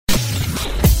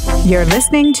You're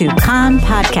listening to Kan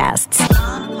Podcasts.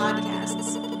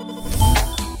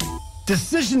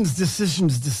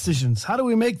 Decisions. How do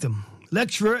we make them?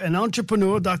 Lecturer and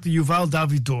entrepreneur Dr. Yuval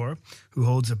Davidor, who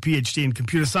holds a PhD in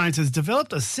computer science, has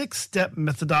developed a 6-step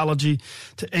methodology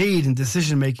to aid in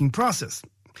decision-making process.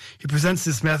 He presents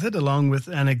this method along with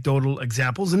anecdotal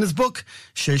examples in his book,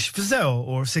 Shesh V'Zeo,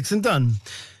 or Six and Done.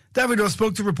 Davidor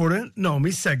spoke to reporter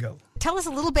Naomi Segal. Tell us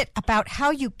a little bit about how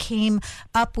you came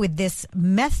up with this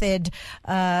method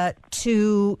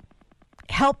to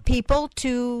help people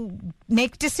to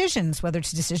make decisions, whether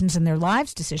it's decisions in their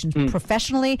lives, decisions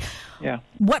professionally. Yeah.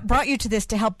 What brought you to this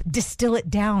to help distill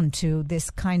it down to this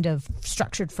kind of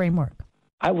structured framework?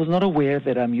 I was not aware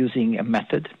that I'm using a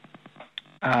method.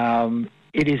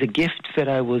 It is a gift that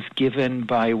I was given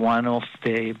by one of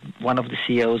the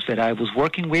CEOs that I was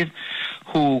working with,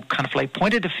 who kind of like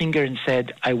pointed a finger and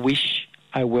said, I wish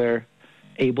I were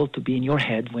able to be in your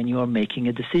head when you are making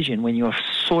a decision, when you are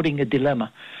sorting a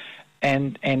dilemma.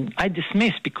 And I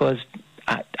dismissed because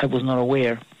I was not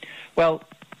aware. Well,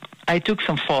 I took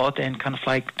some thought and kind of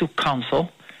like took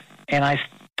counsel, and I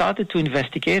started to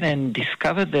investigate and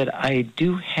discovered that I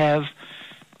do have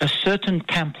a certain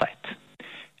template.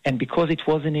 And because it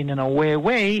wasn't in an aware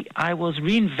way, I was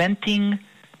reinventing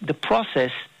the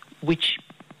process, which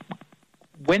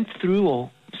went through or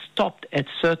stopped at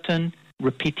certain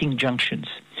repeating junctions.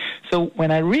 So when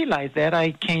I realized that,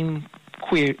 I came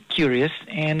curious,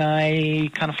 and I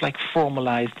kind of like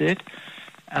formalized it.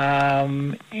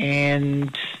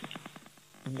 And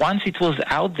once it was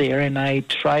out there, and I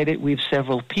tried it with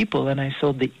several people, and I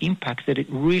saw the impact that it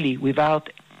really,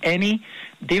 without any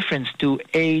difference to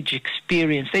age,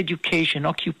 experience, education,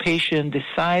 occupation, the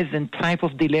size and type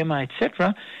of dilemma,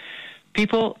 etc.,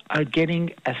 people are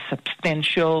getting a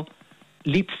substantial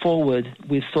leap forward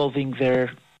with solving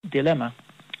their dilemma.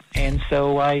 And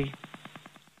so I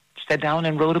sat down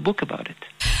and wrote a book about it.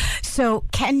 So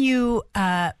can you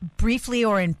briefly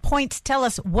or in points tell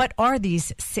us what are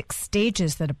these 6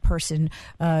 stages that a person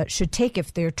should take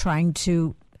if they're trying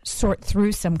to sort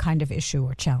through some kind of issue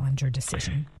or challenge or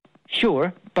decision?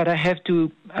 Sure, but I have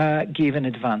to give an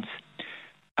advance.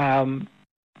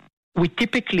 We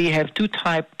typically have 2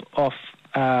 types of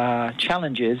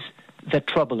challenges that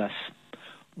trouble us.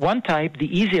 One type, the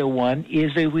easier one,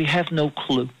 is that we have no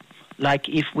clue. Like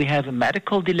if we have a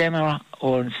medical dilemma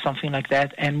or something like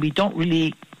that, and we don't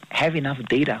really have enough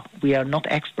data. We are not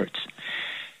experts.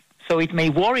 So it may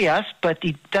worry us, but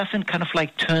it doesn't kind of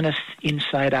like turn us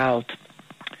inside out.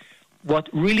 What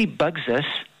really bugs us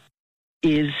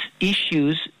is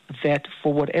issues that,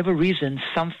 for whatever reason,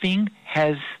 something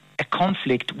has a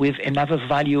conflict with another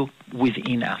value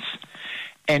within us.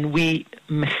 And we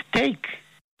mistake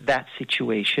that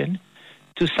situation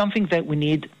to something that we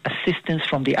need assistance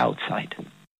from the outside.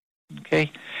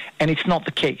 Okay? And it's not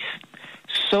the case.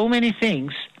 So many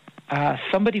things,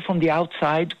 somebody from the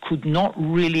outside could not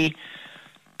really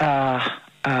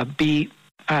be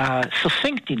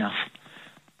succinct enough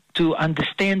to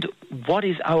understand what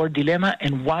is our dilemma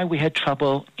and why we had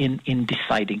trouble in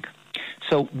deciding.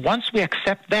 So once we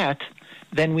accept that,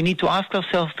 then we need to ask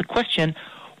ourselves the question,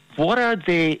 what are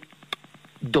the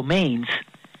domains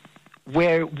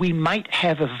where we might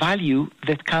have a value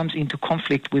that comes into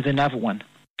conflict with another one?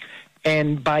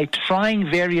 And by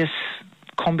trying various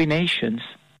combinations,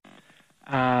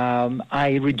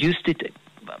 I reduced it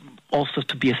also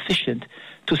to be efficient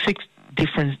to 6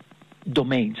 different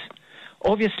domains.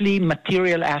 Obviously,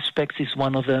 material aspects is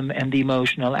one of them, and the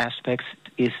emotional aspects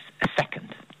is a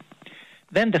second.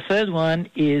 Then the third one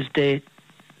is the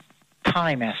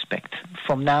time aspect,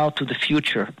 from now to the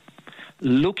future.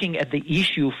 Looking at the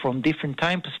issue from different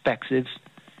time perspectives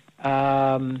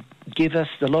give us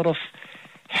a lot of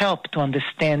help to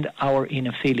understand our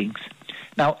inner feelings.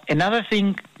 Now, another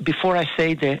thing, before I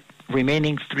say the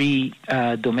remaining 3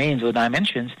 domains or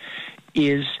dimensions,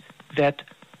 is that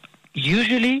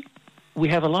usually we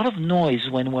have a lot of noise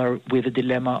when we're with a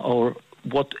dilemma or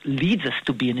what leads us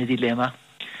to be in a dilemma.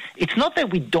 It's not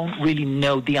that we don't really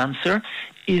know the answer,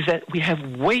 is that we have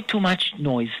way too much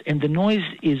noise. And the noise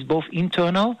is both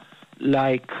internal,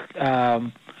 like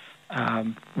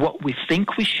what we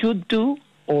think we should do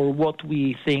or what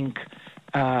we think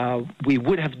we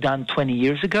would have done 20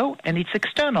 years ago, and it's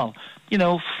external. You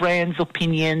know, friends,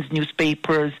 opinions,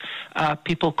 newspapers,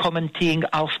 people commenting,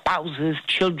 our spouses,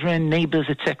 children, neighbors,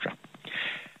 etc.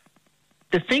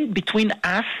 The thing between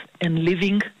us and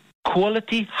living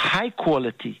quality,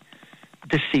 high-quality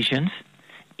decisions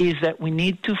is that we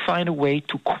need to find a way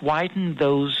to quieten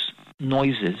those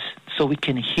noises so we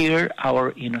can hear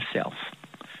our inner self.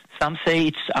 Some say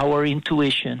it's our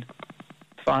intuition.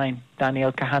 Fine.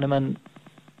 Daniel Kahneman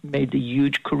made a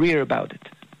huge career about it.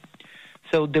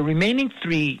 So the remaining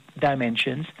 3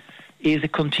 dimensions is a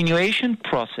continuation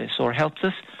process, or helps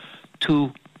us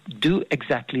to do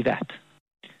exactly that.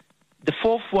 The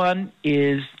 4th one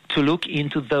is to look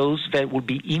into those that will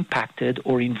be impacted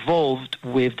or involved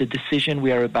with the decision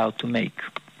we are about to make.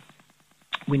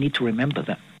 We need to remember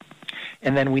them.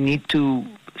 And then we need to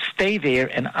stay there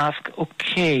and ask,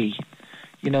 okay,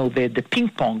 the ping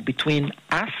pong between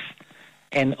us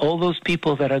and all those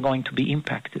people that are going to be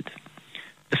impacted.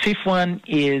 The 5th one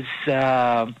is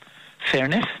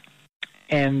fairness.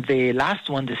 And the last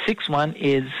one, the 6th one,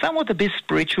 is somewhat a bit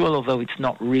spiritual, although it's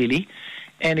not really,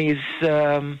 and is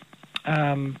the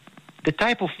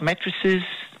type of matrices,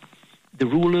 the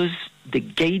rulers, the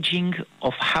gauging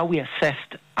of how we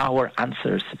assessed our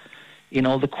answers in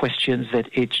all the questions that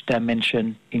each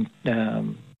dimension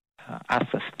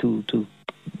asks us to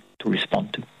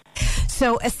respond to.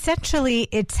 So essentially,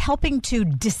 it's helping to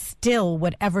distill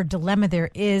whatever dilemma there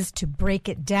is, to break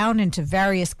it down into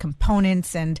various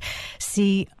components and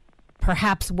see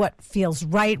perhaps what feels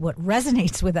right, what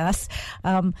resonates with us.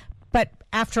 But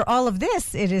after all of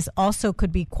this, it is also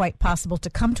could be quite possible to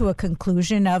come to a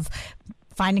conclusion of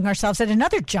finding ourselves at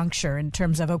another juncture in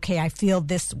terms of, okay, I feel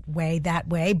this way, that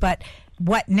way, but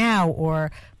what now?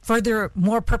 Or further,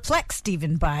 more perplexed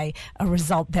even by a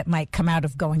result that might come out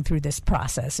of going through this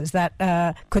process. Is that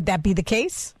could that be the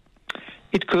case?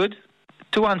 It could.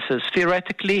 2 answers.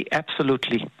 Theoretically,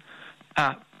 absolutely.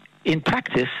 In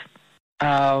practice,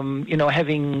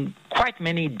 having quite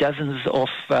many dozens of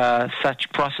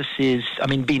such processes,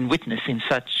 being witness in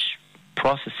such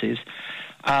processes,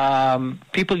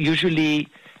 people usually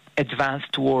advance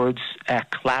towards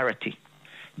clarity.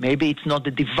 Maybe it's not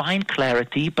the divine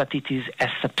clarity, but it is a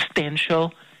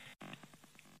substantial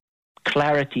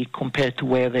clarity compared to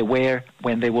where they were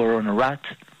when they were on a rut,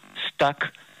 stuck,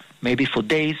 maybe for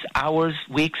days, hours,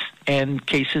 weeks, and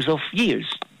cases of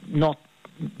years, not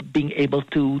being able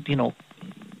to,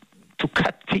 to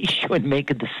cut the issue and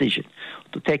make a decision,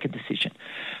 to take a decision.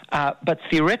 But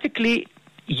theoretically,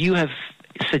 you have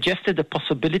suggested a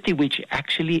possibility which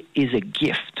actually is a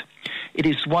gift. It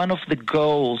is one of the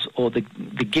goals or the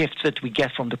gifts that we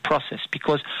get from the process,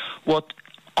 because what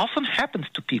often happens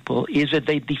to people is that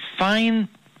they define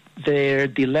their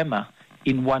dilemma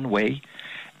in one way,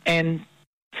 and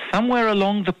somewhere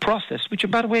along the process, which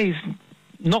by the way is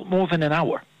not more than an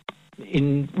hour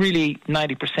in really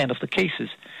 90% of the cases,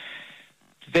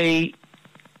 they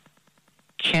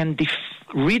can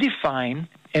redefine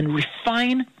and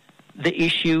refine the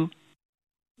issue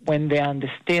when they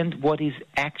understand what is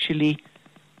actually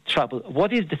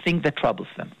what is the thing that troubles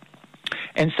them.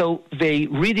 And so they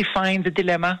redefine the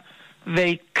dilemma,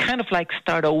 they kind of like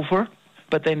start over,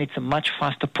 but then it's a much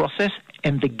faster process,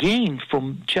 and the gain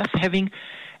from just having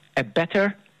a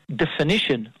better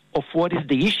definition of what is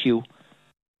the issue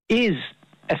is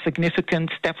a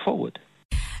significant step forward.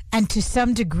 And to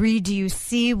some degree, do you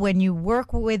see when you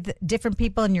work with different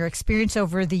people in your experience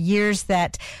over the years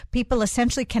that people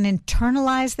essentially can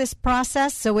internalize this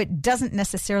process, so it doesn't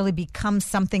necessarily become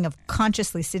something of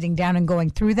consciously sitting down and going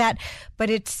through that, but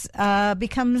it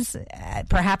becomes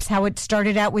perhaps how it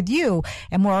started out with you,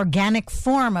 a more organic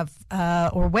form of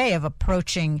or way of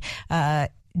approaching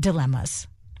dilemmas?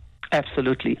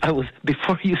 Absolutely.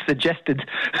 Before you suggested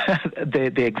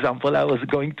the example, I was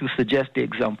going to suggest the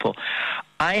example.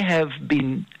 I have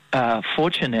been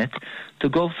fortunate to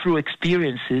go through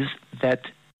experiences that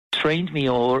trained me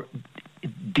or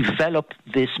developed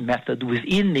this method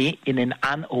within me in an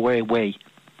unaware way.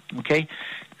 Okay?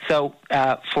 So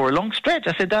for a long stretch,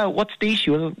 I said, what's the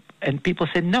issue? And people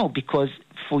said, no, because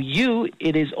for you,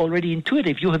 it is already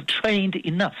intuitive. You have trained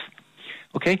enough.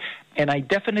 Okay? And I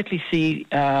definitely see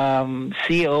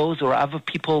CEOs or other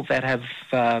people that have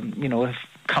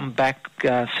come back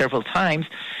several times,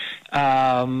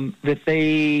 that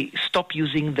they stop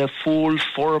using the full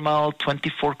formal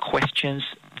 24 questions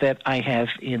that I have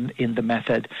in the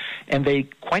method. And they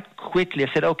quite quickly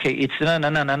said, okay, it's na,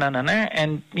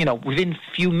 and, within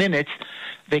a few minutes,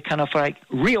 they kind of like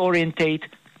reorientate,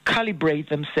 calibrate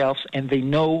themselves, and they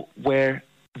know where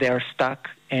they're stuck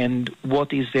and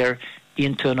what is their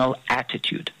internal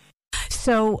attitude.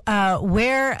 So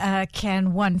where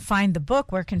can one find the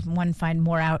book? Where can one find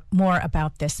more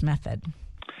about this method?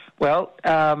 Well,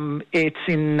 it's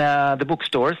in the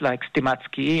bookstores like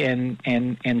Stimatsky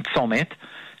and Tzomet.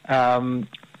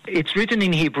 It's written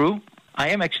in Hebrew. I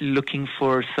am actually looking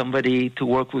for somebody to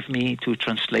work with me to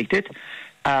translate it.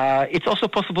 It's also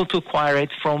possible to acquire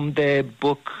it from the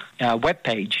book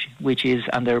webpage, which is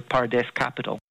under Pardes Capital.